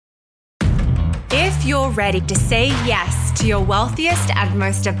If you're ready to say yes to your wealthiest and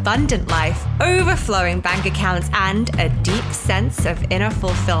most abundant life, overflowing bank accounts, and a deep sense of inner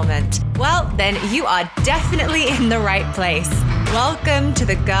fulfillment, well, then you are definitely in the right place. Welcome to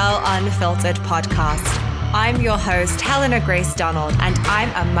the Girl Unfiltered podcast. I'm your host, Helena Grace Donald, and I'm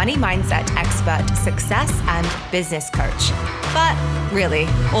a money mindset expert, success and business coach. But really,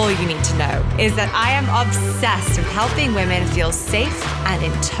 all you need to know is that I am obsessed with helping women feel safe and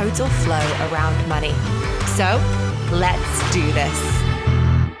in total flow around money. So let's do this.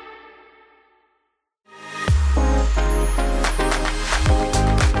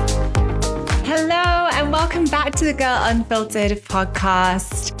 Hello, and welcome back to the Girl Unfiltered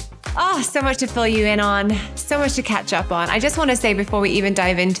podcast. Oh, so much to fill you in on, so much to catch up on. I just want to say before we even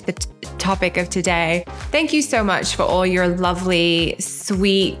dive into the topic of today, thank you so much for all your lovely,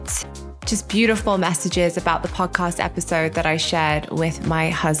 sweet, just beautiful messages about the podcast episode that I shared with my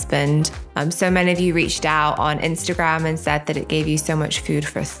husband. So many of you reached out on Instagram and said that it gave you so much food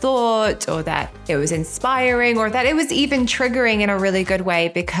for thought, or that it was inspiring, or that it was even triggering in a really good way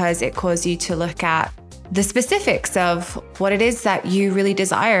because it caused you to look at the specifics of what it is that you really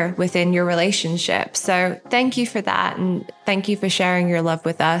desire within your relationship. So thank you for that. And thank you for sharing your love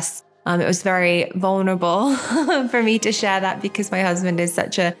with us. It was very vulnerable for me to share that because my husband is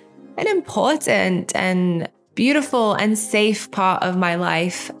such an important and beautiful and safe part of my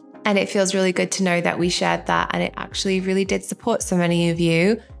life. And it feels really good to know that we shared that. And it actually really did support so many of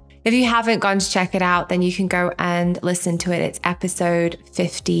you. If you haven't gone to check it out, then you can go and listen to it. It's episode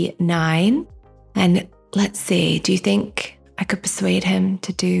 59. And let's see, do you think I could persuade him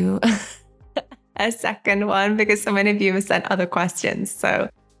to do a second one? Because so many of you have sent other questions. So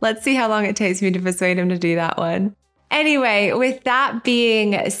let's see how long it takes me to persuade him to do that one. Anyway, with that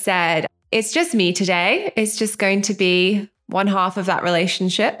being said, it's just me today. It's just going to be one half of that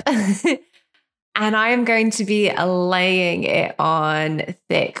relationship. And I am going to be laying it on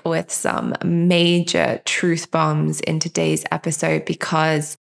thick with some major truth bombs in today's episode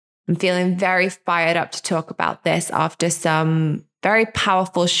because I'm feeling very fired up to talk about this after some very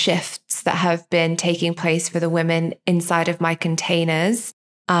powerful shifts that have been taking place for the women inside of my containers.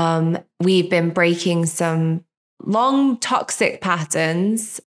 We've been breaking some long toxic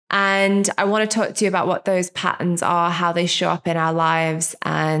patterns, and I want to talk to you about what those patterns are, how they show up in our lives,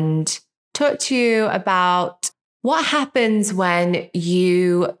 and talk to you about what happens when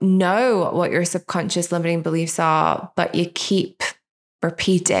you know what your subconscious limiting beliefs are, but you keep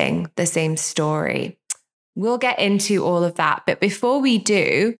repeating the same story. We'll get into all of that. But before we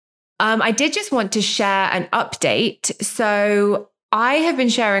do, I did just want to share an update. So I have been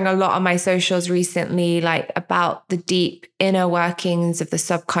sharing a lot on my socials recently, like about the deep inner workings of the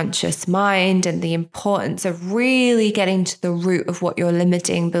subconscious mind and the importance of really getting to the root of what your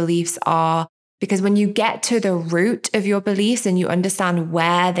limiting beliefs are. Because when you get to the root of your beliefs and you understand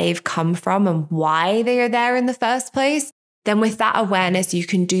where they've come from and why they are there in the first place, then with that awareness, you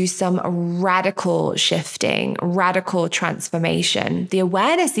can do some radical shifting, radical transformation. The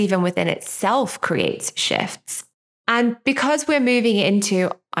awareness even within itself creates shifts. And because we're moving into,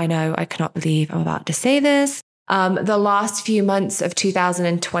 I know, I cannot believe I'm about to say this, the last few months of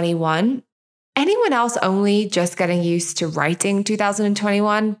 2021, anyone else only just getting used to writing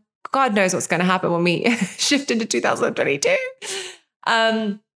 2021? God knows what's going to happen when we shift into 2022.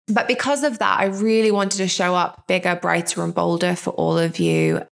 But because of that, I really wanted to show up bigger, brighter, and bolder for all of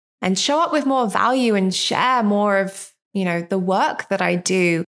you and show up with more value and share more of, the work that I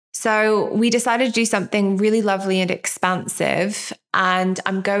do. So we decided to do something really lovely and expansive. And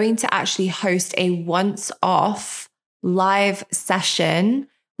I'm going to actually host a once-off live session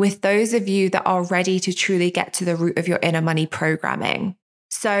with those of you that are ready to truly get to the root of your inner money programming.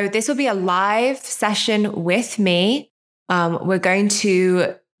 So this will be a live session with me. We're going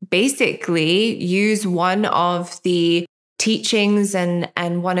to basically use one of the teachings and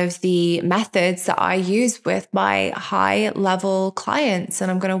one of the methods that I use with my high level clients. And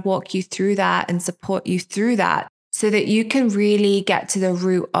I'm going to walk you through that and support you through that so that you can really get to the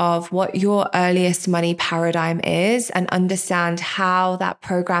root of what your earliest money paradigm is and understand how that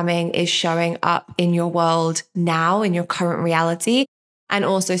programming is showing up in your world now, in your current reality. And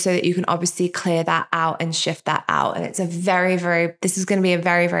also so that you can obviously clear that out and shift that out. And it's this is going to be a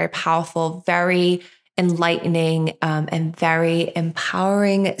very, very powerful, very enlightening, and very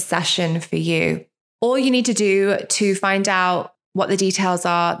empowering session for you. All you need to do to find out what the details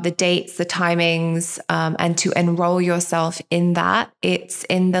are, the dates, the timings, and to enroll yourself in that, it's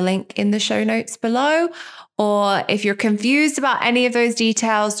in the link in the show notes below. Or if you're confused about any of those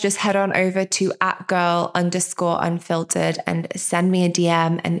details, just head on over to @girl_unfiltered and send me a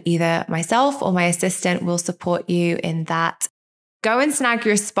DM, and either myself or my assistant will support you in that. Go and snag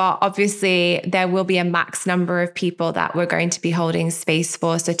your spot. Obviously, there will be a max number of people that we're going to be holding space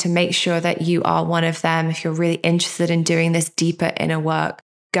for. So to make sure that you are one of them, if you're really interested in doing this deeper inner work,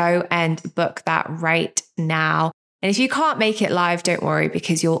 go and book that right now. And if you can't make it live, don't worry,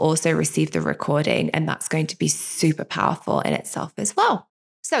 because you'll also receive the recording, and that's going to be super powerful in itself as well.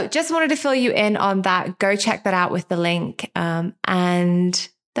 So just wanted to fill you in on that. Go check that out with the link. And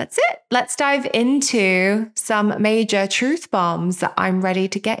that's it. Let's dive into some major truth bombs that I'm ready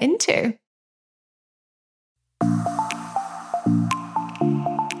to get into.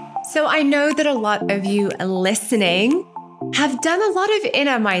 So I know that a lot of you listening have done a lot of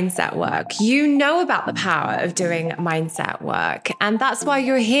inner mindset work. You know about the power of doing mindset work, and that's why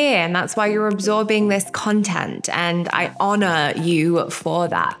you're here, and that's why you're absorbing this content, and I honor you for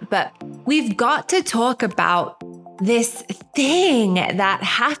that. But we've got to talk about this thing that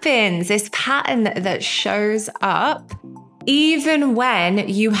happens, this pattern that shows up even when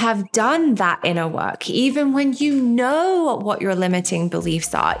you have done that inner work, even when you know what your limiting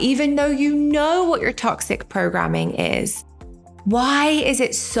beliefs are, even though you know what your toxic programming is. Why is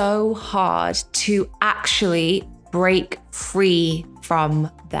it so hard to actually break free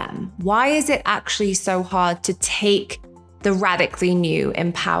from them? Why is it actually so hard to take the radically new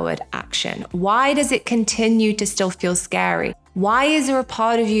empowered action? Why does it continue to still feel scary? Why is there a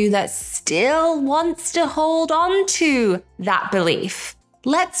part of you that still wants to hold on to that belief?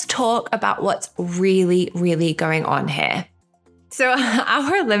 Let's talk about what's really, really going on here. So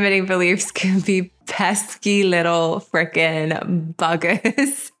our limiting beliefs can be pesky little freaking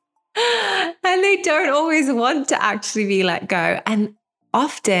buggers, and they don't always want to actually be let go. And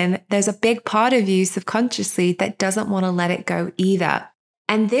often there's a big part of you subconsciously that doesn't want to let it go either.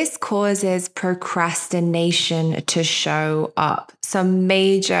 And this causes procrastination to show up, some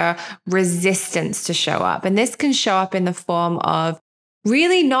major resistance to show up. And this can show up in the form of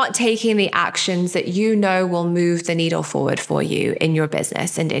really not taking the actions that you know will move the needle forward for you in your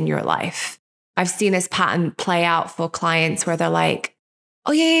business and in your life. I've seen this pattern play out for clients where they're like,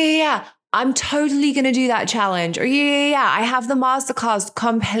 oh yeah, I'm totally going to do that challenge. Or yeah, I have the masterclass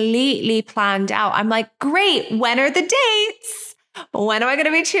completely planned out. I'm like, great. When are the dates? When am I going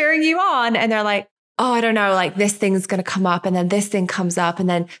to be cheering you on? And they're like, oh, I don't know, like this thing's going to come up, and then this thing comes up, and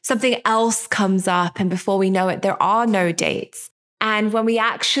then something else comes up. And before we know it, there are no dates. And when we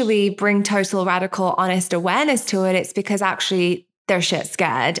actually bring total, radical, honest awareness to it, it's because actually they're shit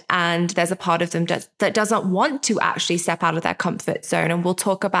scared. And there's a part of them that doesn't want to actually step out of their comfort zone. And we'll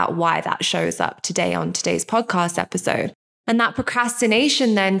talk about why that shows up today on today's podcast episode. And that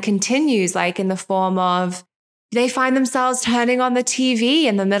procrastination then continues, like in the form of they find themselves turning on the TV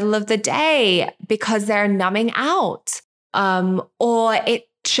in the middle of the day because they're numbing out. Or it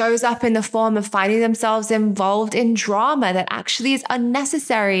shows up in the form of finding themselves involved in drama that actually is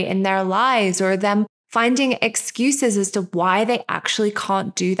unnecessary in their lives, or them finding excuses as to why they actually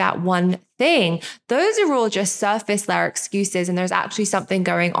can't do that one thing. Those are all just surface layer excuses, and there's actually something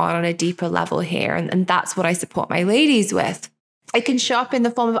going on a deeper level here. And that's what I support my ladies with. It can show up in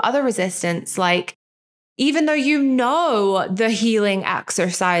the form of other resistance, like even though you know the healing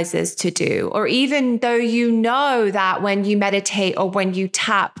exercises to do, or even though you know that when you meditate or when you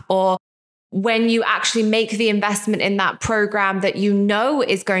tap or when you actually make the investment in that program that you know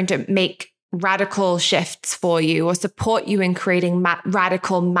is going to make radical shifts for you or support you in creating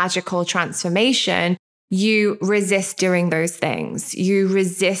radical, magical transformation, you resist doing those things. You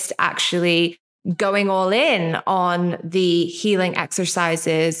resist actually going all in on the healing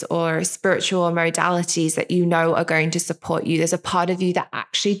exercises or spiritual modalities that you know are going to support you. There's a part of you that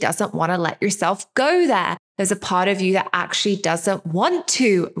actually doesn't want to let yourself go there. There's a part of you that actually doesn't want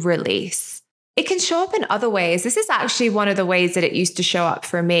to release. It can show up in other ways. This is actually one of the ways that it used to show up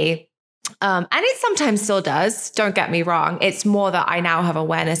for me. And it sometimes still does. Don't get me wrong. It's more that I now have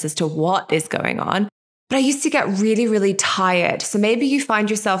awareness as to what is going on. But I used to get really, really tired. So maybe you find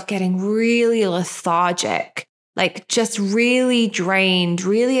yourself getting really lethargic, like just really drained,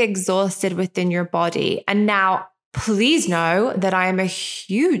 really exhausted within your body. And now please know that I am a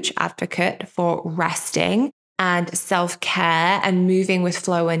huge advocate for resting and self-care and moving with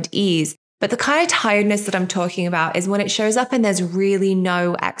flow and ease. But the kind of tiredness that I'm talking about is when it shows up and there's really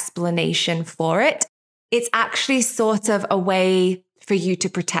no explanation for it. It's actually sort of a way for you to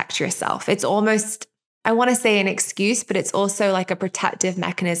protect yourself. It's almost I want to say an excuse, but it's also like a protective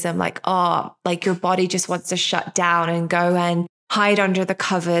mechanism. Like, oh, like your body just wants to shut down and go and hide under the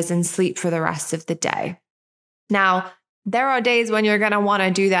covers and sleep for the rest of the day. Now, there are days when you're going to want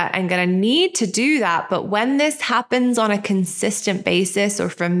to do that and going to need to do that. But when this happens on a consistent basis or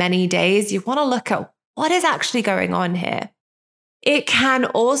for many days, you want to look at what is actually going on here. It can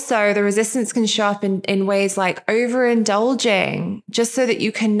also, the resistance can show up in ways like overindulging just so that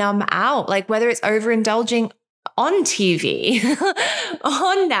you can numb out, like whether it's overindulging on TV,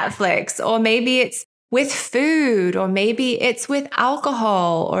 on Netflix, or maybe it's with food, or maybe it's with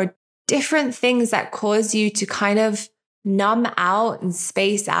alcohol, or different things that cause you to kind of numb out and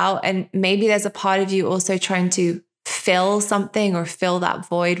space out. And maybe there's a part of you also trying to fill something or fill that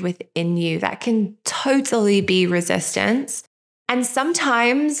void within you. That can totally be resistance. And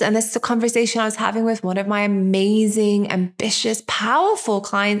sometimes, and this is a conversation I was having with one of my amazing, ambitious, powerful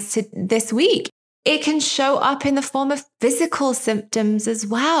clients this week, it can show up in the form of physical symptoms as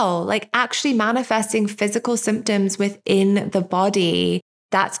well, like actually manifesting physical symptoms within the body.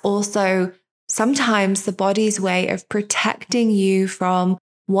 That's also sometimes the body's way of protecting you from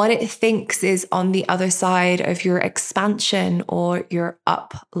what it thinks is on the other side of your expansion or your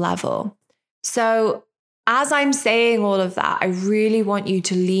up level. So as I'm saying all of that, I really want you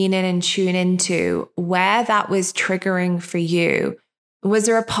to lean in and tune into where that was triggering for you. Was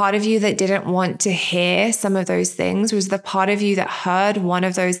there a part of you that didn't want to hear some of those things? Was the part of you that heard one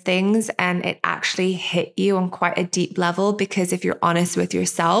of those things and it actually hit you on quite a deep level? Because if you're honest with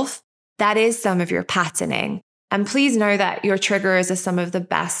yourself, that is some of your patterning. And please know that your triggers are some of the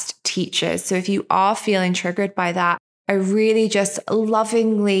best teachers. So if you are feeling triggered by that, I really just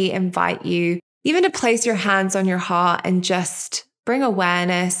lovingly invite you even to place your hands on your heart and just bring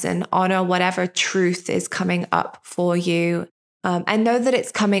awareness and honor whatever truth is coming up for you. And know that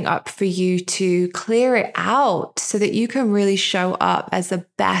it's coming up for you to clear it out so that you can really show up as the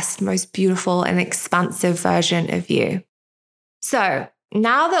best, most beautiful and expansive version of you. So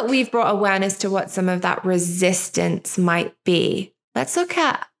now that we've brought awareness to what some of that resistance might be, let's look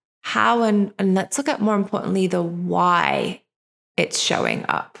at how and let's look at, more importantly, the why it's showing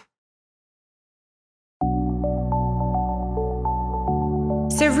up.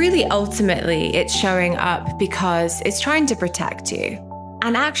 So really, ultimately, it's showing up because it's trying to protect you.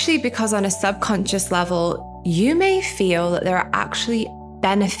 And actually, because on a subconscious level, you may feel that there are actually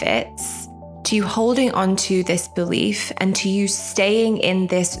benefits to you holding on to this belief and to you staying in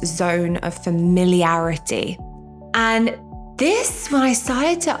this zone of familiarity. And this, when I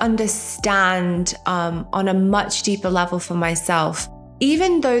started to understand on a much deeper level for myself,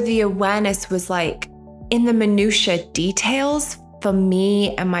 even though the awareness was like in the minutiae details for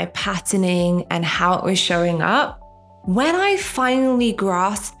me and my patterning and how it was showing up, when I finally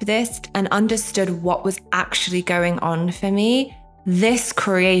grasped this and understood what was actually going on for me, this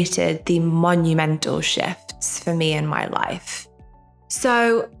created the monumental shifts for me in my life.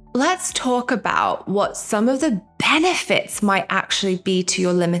 So let's talk about what some of the benefits might actually be to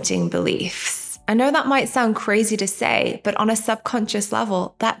your limiting beliefs. I know that might sound crazy to say, but on a subconscious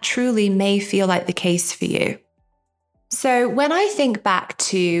level, that truly may feel like the case for you. So when I think back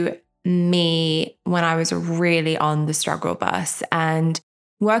to me when I was really on the struggle bus and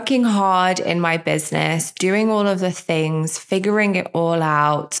working hard in my business, doing all of the things, figuring it all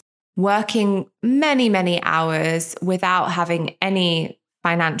out, working many, many hours without having any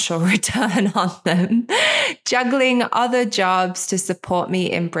financial return on them, juggling other jobs to support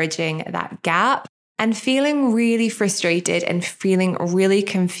me in bridging that gap, and feeling really frustrated and feeling really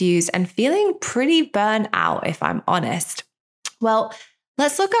confused and feeling pretty burnt out, if I'm honest. Well,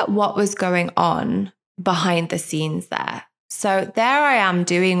 let's look at what was going on behind the scenes there. So there I am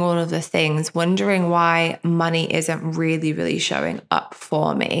doing all of the things, wondering why money isn't really showing up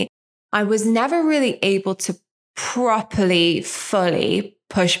for me. I was never really able to properly, fully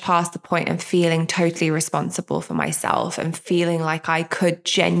push past the point of feeling totally responsible for myself and feeling like I could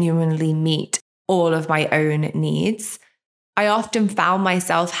genuinely meet all of my own needs. I often found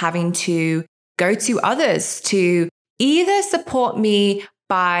myself having to go to others to either support me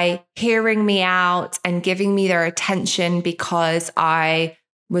by hearing me out and giving me their attention because I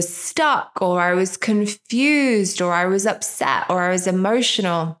was stuck or I was confused or I was upset or I was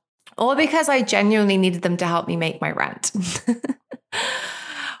emotional, or because I genuinely needed them to help me make my rent.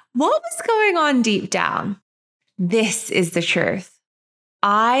 What was going on deep down? This is the truth.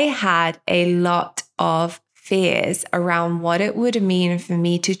 I had a lot of fears around what it would mean for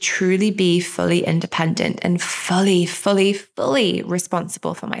me to truly be fully independent and fully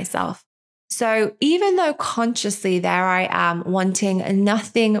responsible for myself. So even though consciously there I am wanting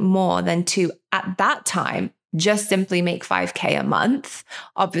nothing more than to, at that time, just simply make 5K a month,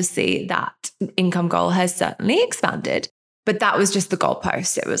 obviously that income goal has certainly expanded, but that was just the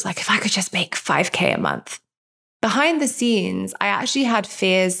goalpost. It was like, if I could just make 5K a month. Behind the scenes, I actually had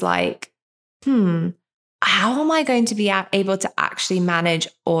fears like, how am I going to be able to actually manage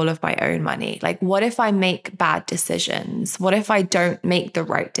all of my own money? Like, what if I make bad decisions? What if I don't make the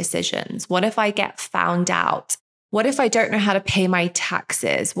right decisions? What if I get found out? What if I don't know how to pay my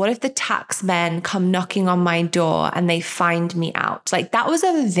taxes? What if the tax men come knocking on my door and they find me out? Like, that was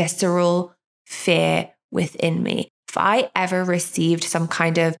a visceral fear within me. If I ever received some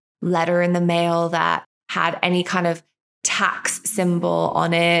kind of letter in the mail that had any kind of tax symbol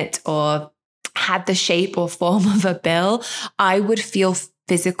on it or had the shape or form of a bill, I would feel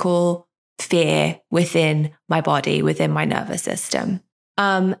physical fear within my body, within my nervous system.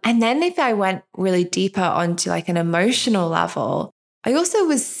 And then if I went really deeper onto like an emotional level, I also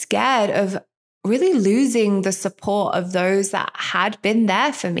was scared of really losing the support of those that had been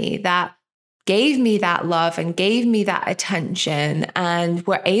there for me, that gave me that love and gave me that attention and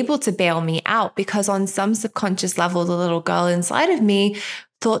were able to bail me out, because on some subconscious level, the little girl inside of me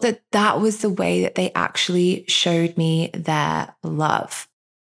thought that that was the way that they actually showed me their love.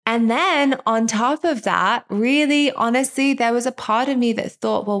 And then on top of that, really, honestly, there was a part of me that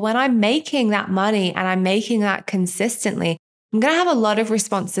thought, well, when I'm making that money and I'm making that consistently, I'm going to have a lot of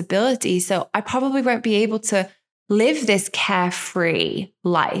responsibility. So I probably won't be able to live this carefree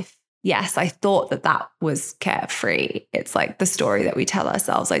life. Yes, I thought that that was carefree. It's like the story that we tell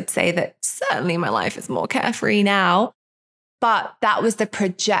ourselves. I'd say that certainly my life is more carefree now. But that was the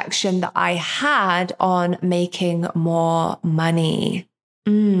projection that I had on making more money.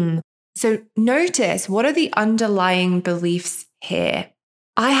 So notice, what are the underlying beliefs here?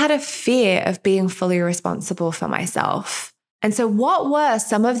 I had a fear of being fully responsible for myself. And so what were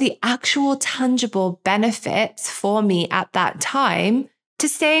some of the actual tangible benefits for me at that time to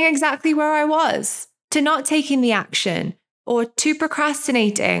staying exactly where I was, to not taking the action, or to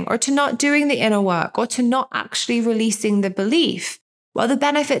procrastinating, or to not doing the inner work, or to not actually releasing the belief? Well, the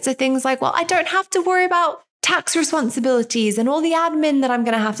benefits are things like, well, I don't have to worry about tax responsibilities and all the admin that I'm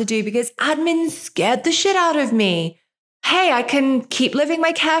going to have to do because admin scared the shit out of me. Hey, I can keep living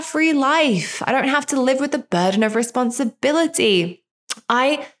my carefree life. I don't have to live with the burden of responsibility.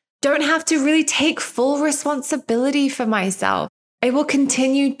 I don't have to really take full responsibility for myself. I will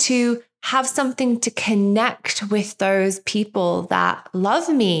continue to have something to connect with those people that love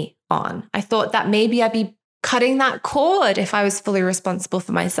me on. I thought that maybe I'd be cutting that cord if I was fully responsible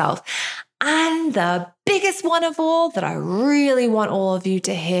for myself. And the biggest one of all that I really want all of you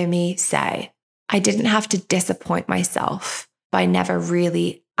to hear me say, I didn't have to disappoint myself by never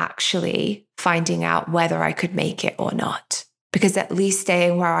really actually finding out whether I could make it or not. Because at least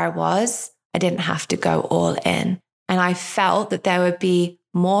staying where I was, I didn't have to go all in. And I felt that there would be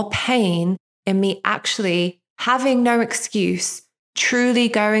more pain in me actually having no excuse, truly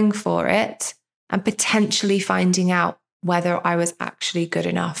going for it, and potentially finding out whether I was actually good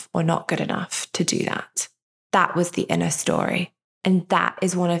enough or not good enough to do that. That was the inner story. And that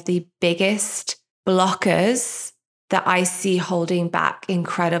is one of the biggest blockers that I see holding back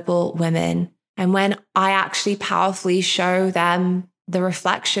incredible women. And when I actually powerfully show them the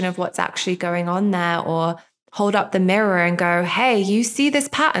reflection of what's actually going on there, or hold up the mirror and go, hey, you see this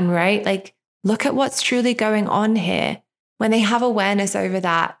pattern, right? Like, look at what's truly going on here. When they have awareness over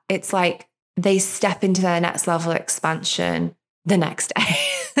that, it's like they step into their next level expansion the next day.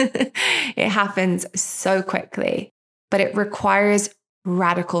 It happens so quickly, but it requires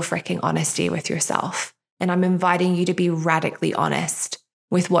radical freaking honesty with yourself. And I'm inviting you to be radically honest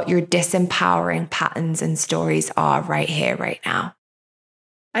with what your disempowering patterns and stories are right here, right now.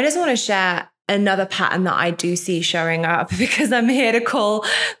 I just want to share another pattern that I do see showing up because I'm here to call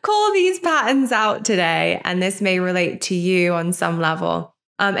these patterns out today. And this may relate to you on some level.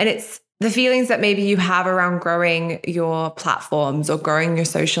 And it's the feelings that maybe you have around growing your platforms or growing your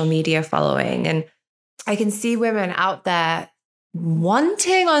social media following. And I can see women out there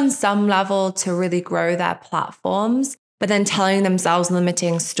wanting on some level to really grow their platforms, but then telling themselves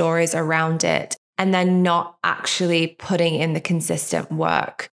limiting stories around it and then not actually putting in the consistent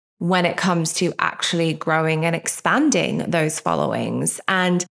work when it comes to actually growing and expanding those followings.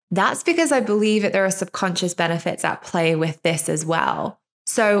 And that's because I believe that there are subconscious benefits at play with this as well.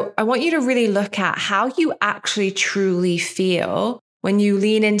 So I want you to really look at how you actually truly feel when you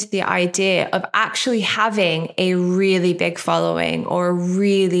lean into the idea of actually having a really big following or a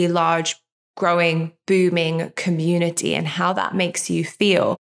really large, growing, booming community, and how that makes you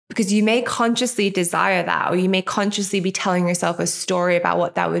feel. because you may consciously desire that, or you may consciously be telling yourself a story about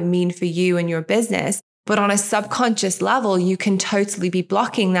what that would mean for you and your business. But on a subconscious level, you can totally be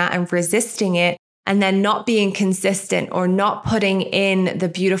blocking that and resisting it, and then not being consistent or not putting in the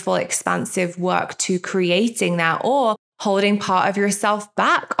beautiful, expansive work to creating that, or holding part of yourself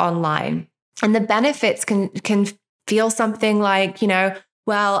back online. And the benefits can feel something like,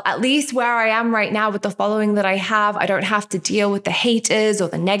 well, at least where I am right now with the following that I have, I don't have to deal with the haters or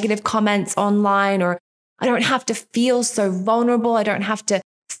the negative comments online, or I don't have to feel so vulnerable. I don't have to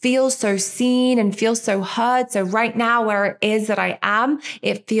feel so seen and feel so heard. So right now, where it is that I am,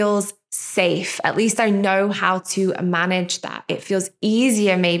 it feels safe. At least I know how to manage that. It feels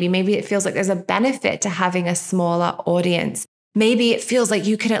easier. Maybe it feels like there's a benefit to having a smaller audience. Maybe it feels like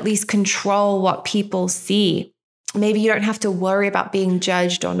you can at least control what people see. Maybe you don't have to worry about being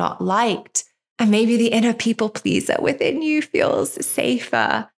judged or not liked. And maybe the inner people pleaser within you feels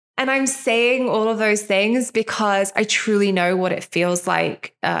safer. And I'm saying all of those things because I truly know what it feels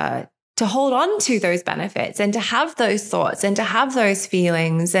like to hold on to those benefits and to have those thoughts and to have those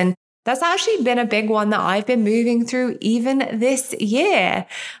feelings. And that's actually been a big one that I've been moving through even this year.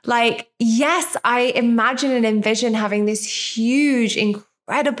 Like, yes, I imagine and envision having this huge,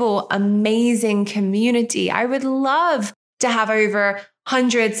 incredible, amazing community. I would love to have over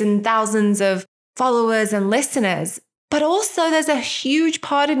hundreds and thousands of followers and listeners. But also there's a huge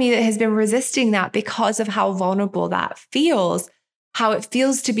part of me that has been resisting that because of how vulnerable that feels, how it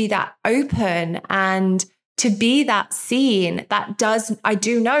feels to be that open and to be that seen. I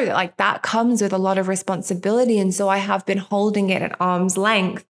do know that like that comes with a lot of responsibility. And so I have been holding it at arm's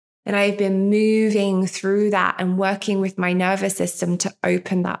length, and I've been moving through that and working with my nervous system to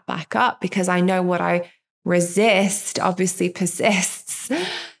open that back up, because I know what I resist obviously persists.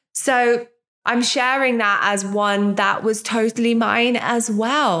 So I'm sharing that as one that was totally mine as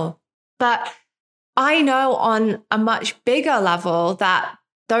well. But I know on a much bigger level that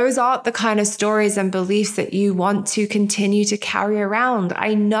those aren't the kind of stories and beliefs that you want to continue to carry around.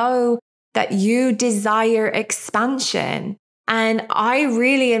 I know that you desire expansion. And I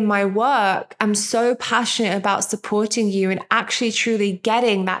really, in my work, am so passionate about supporting you and actually truly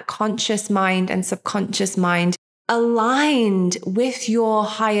getting that conscious mind and subconscious mind aligned with your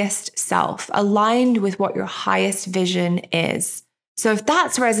highest self, aligned with what your highest vision is. So if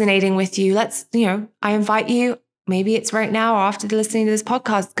that's resonating with you, I invite you, maybe it's right now or after listening to this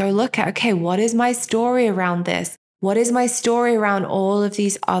podcast, go look at, okay, what is my story around this? What is my story around all of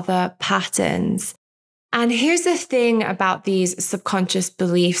these other patterns? And here's the thing about these subconscious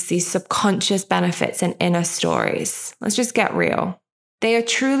beliefs, these subconscious benefits and inner stories. Let's just get real. They are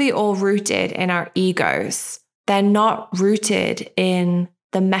truly all rooted in our egos. They're not rooted in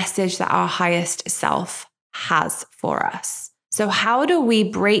the message that our highest self has for us. So how do we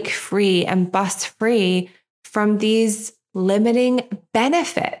break free and bust free from these limiting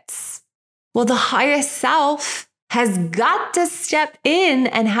benefits? Well, the highest self has got to step in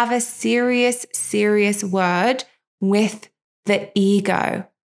and have a serious word with the ego,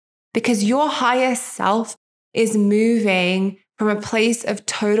 because your highest self is moving from a place of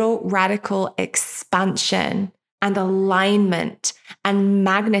total radical expansion and alignment and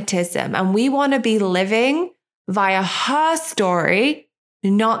magnetism. And we want to be living via her story,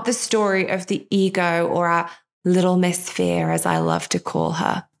 not the story of the ego or our little Miss Fear, as I love to call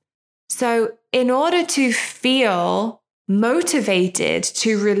her. So in order to feel motivated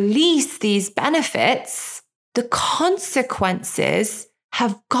to release these benefits, the consequences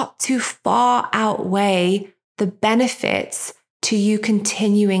have got to far outweigh the benefits to you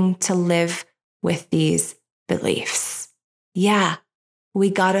continuing to live with these beliefs. Yeah, we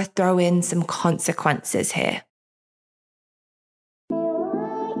got to throw in some consequences here.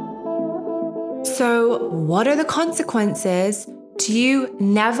 So, what are the consequences to you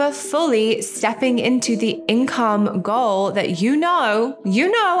never fully stepping into the income goal that you know,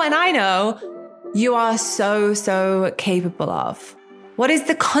 and I know you are so capable of? What is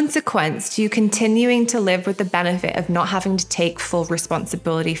the consequence to you continuing to live with the benefit of not having to take full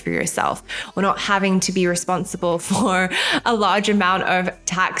responsibility for yourself, or not having to be responsible for a large amount of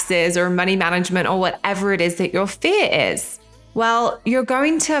taxes or money management or whatever it is that your fear is? Well, you're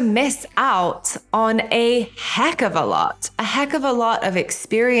going to miss out on a heck of a lot of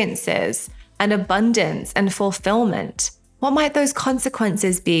experiences and abundance and fulfillment. What might those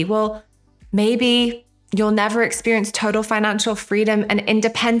consequences be? Well, maybe you'll never experience total financial freedom and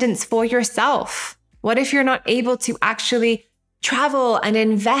independence for yourself. What if you're not able to actually travel and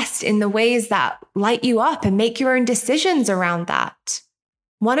invest in the ways that light you up and make your own decisions around that?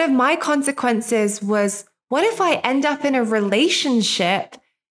 One of my consequences was, what if I end up in a relationship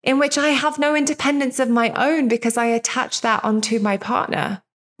in which I have no independence of my own because I attach that onto my partner?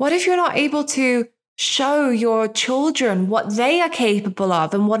 What if you're not able to show your children what they are capable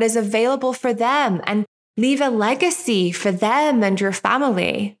of and what is available for them and leave a legacy for them and your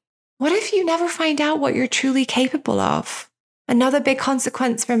family? What if you never find out what you're truly capable of? Another big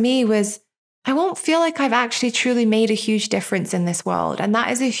consequence for me was I won't feel like I've actually truly made a huge difference in this world. And that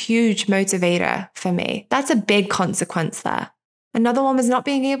is a huge motivator for me. That's a big consequence there. Another one was not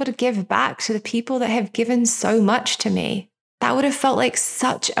being able to give back to the people that have given so much to me. That would have felt like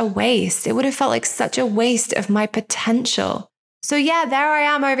such a waste. It would have felt like such a waste of my potential. So yeah, there I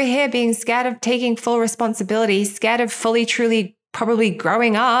am over here being scared of taking full responsibility, scared of fully, truly, probably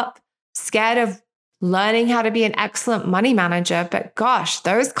growing up, scared of learning how to be an excellent money manager. But gosh,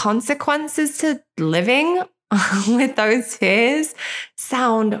 those consequences to living with those fears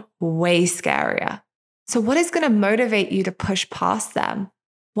sound way scarier. So what is going to motivate you to push past them?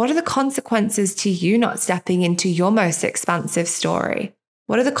 What are the consequences to you not stepping into your most expansive story?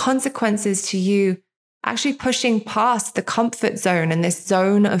 What are the consequences to you actually pushing past the comfort zone and this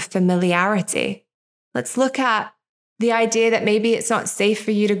zone of familiarity? Let's look at the idea that maybe it's not safe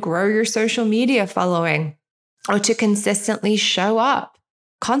for you to grow your social media following or to consistently show up.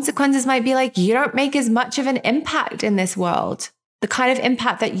 Consequences might be like you don't make as much of an impact in this world. The kind of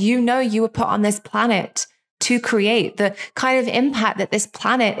impact that you know you were put on this planet to create, the kind of impact that this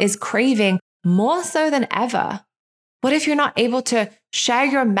planet is craving more so than ever. What if you're not able to share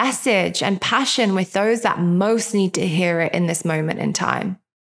your message and passion with those that most need to hear it in this moment in time?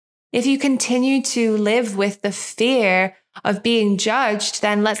 If you continue to live with the fear of being judged,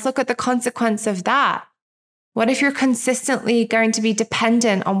 then let's look at the consequence of that. What if you're consistently going to be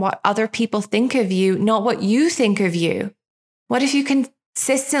dependent on what other people think of you, not what you think of you? What if you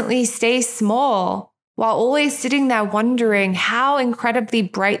consistently stay small while always sitting there wondering how incredibly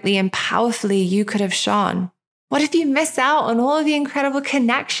brightly and powerfully you could have shone? What if you miss out on all of the incredible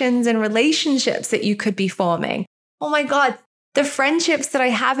connections and relationships that you could be forming? Oh my God. The friendships that I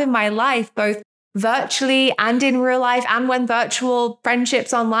have in my life, both virtually and in real life, and when virtual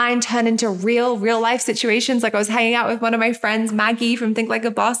friendships online turn into real life situations. Like I was hanging out with one of my friends, Maggie from Think Like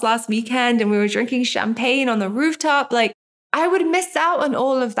a Boss last weekend, and we were drinking champagne on the rooftop. Like I would miss out on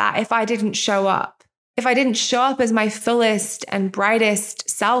all of that if I didn't show up. If I didn't show up as my fullest and brightest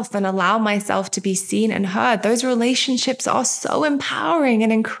self and allow myself to be seen and heard. Those relationships are so empowering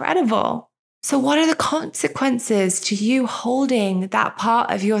and incredible. So what are the consequences to you holding that part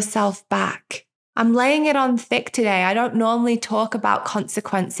of yourself back? I'm laying it on thick today. I don't normally talk about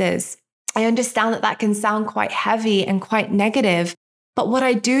consequences. I understand that that can sound quite heavy and quite negative. But what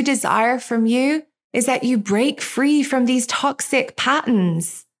I do desire from you is that you break free from these toxic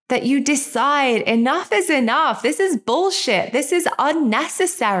patterns, that you decide enough is enough. This is bullshit. This is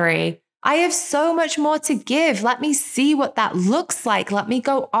unnecessary. I have so much more to give. Let me see what that looks like. Let me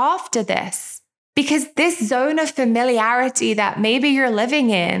go after this. Because this zone of familiarity that maybe you're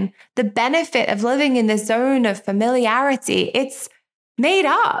living in, the benefit of living in the zone of familiarity, it's made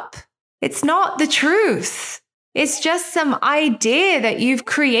up. It's not the truth. It's just some idea that you've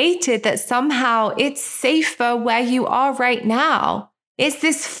created that somehow it's safer where you are right now. It's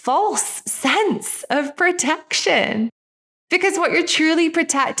this false sense of protection. Because what you're truly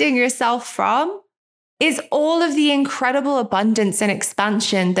protecting yourself from is all of the incredible abundance and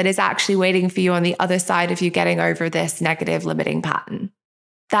expansion that is actually waiting for you on the other side of you getting over this negative limiting pattern.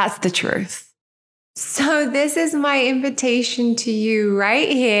 That's the truth. So this is my invitation to you right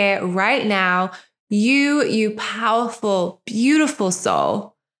here, right now, you powerful, beautiful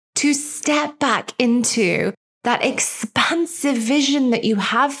soul, to step back into that expansive vision that you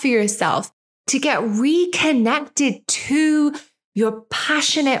have for yourself, to get reconnected to your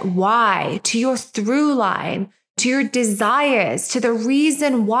passionate why, to your through line, to your desires, to the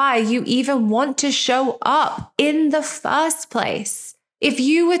reason why you even want to show up in the first place. If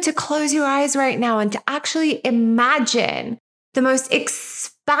you were to close your eyes right now and to actually imagine the most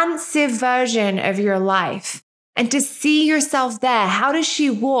expansive version of your life and to see yourself there, how does she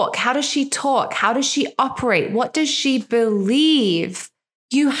walk? How does she talk? How does she operate? What does she believe?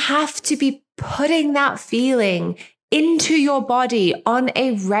 You have to be putting that feeling into your body on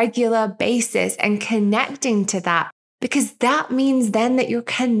a regular basis and connecting to that, because that means then that you're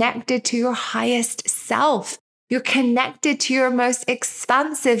connected to your highest self. You're connected to your most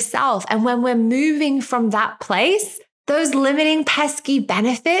expansive self. And when we're moving from that place, those limiting pesky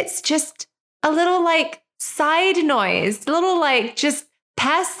benefits, just a little like side noise, a little like just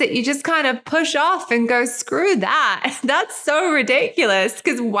pest that you just kind of push off and go, screw that. That's so ridiculous.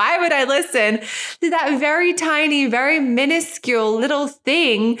 Because why would I listen to that very tiny, very minuscule little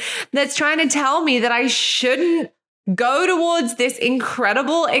thing that's trying to tell me that I shouldn't go towards this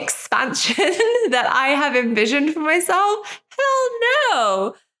incredible expansion that I have envisioned for myself? Hell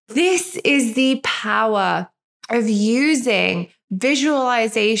no. This is the power of using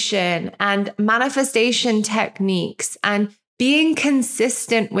visualization and manifestation techniques and being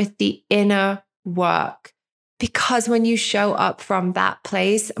consistent with the inner work. Because when you show up from that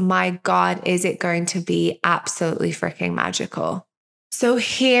place, my God, is it going to be absolutely freaking magical. So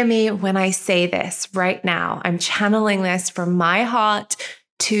hear me when I say this right now. I'm channeling this from my heart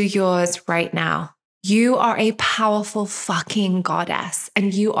to yours right now. You are a powerful fucking goddess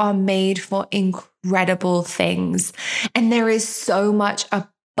and you are made for incredible things. And there is so much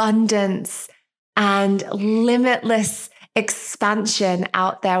abundance and limitless expansion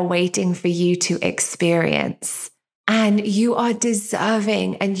out there waiting for you to experience. And you are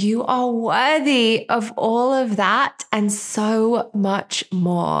deserving and you are worthy of all of that and so much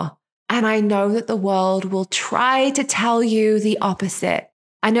more. And I know that the world will try to tell you the opposite.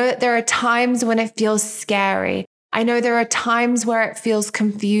 I know that there are times when it feels scary. I know there are times where it feels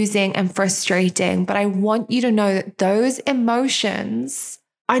confusing and frustrating, but I want you to know that those emotions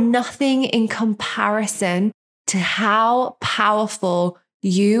are nothing in comparison to how powerful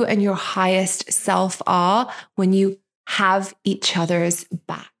you and your highest self are when you have each other's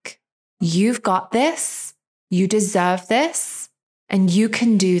back. You've got this, you deserve this, and you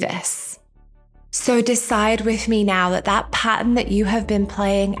can do this. So decide with me now that that pattern that you have been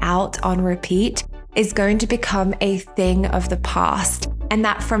playing out on repeat is going to become a thing of the past, and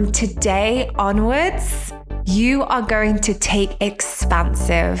that from today onwards, you are going to take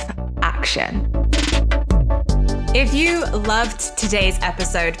expansive action. If you loved today's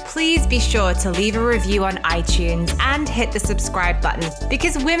episode, please be sure to leave a review on iTunes and hit the subscribe button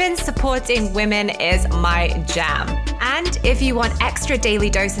because women supporting women is my jam. And if you want extra daily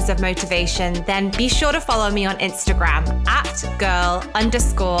doses of motivation, then be sure to follow me on Instagram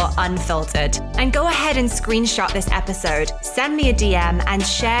 @girl_unfiltered. And go ahead and screenshot this episode, send me a DM and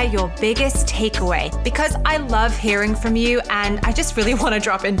share your biggest takeaway because I love hearing from you and I just really want to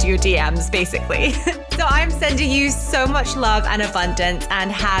drop into your DMs basically. So I'm sending you so much love and abundance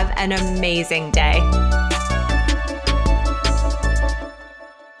and have an amazing day.